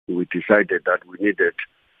we decided that we needed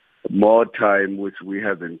more time, which we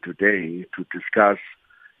haven't today, to discuss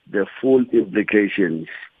the full implications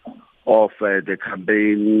of the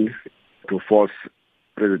campaign to force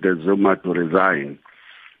President Zuma to resign.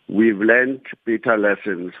 We've learned bitter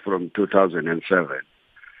lessons from 2007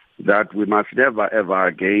 that we must never ever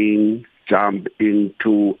again jump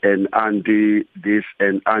into an anti-this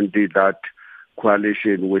and anti-that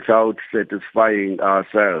coalition without satisfying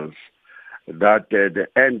ourselves that the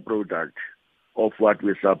end product of what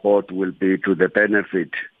we support will be to the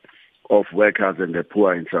benefit of workers and the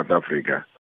poor in South Africa.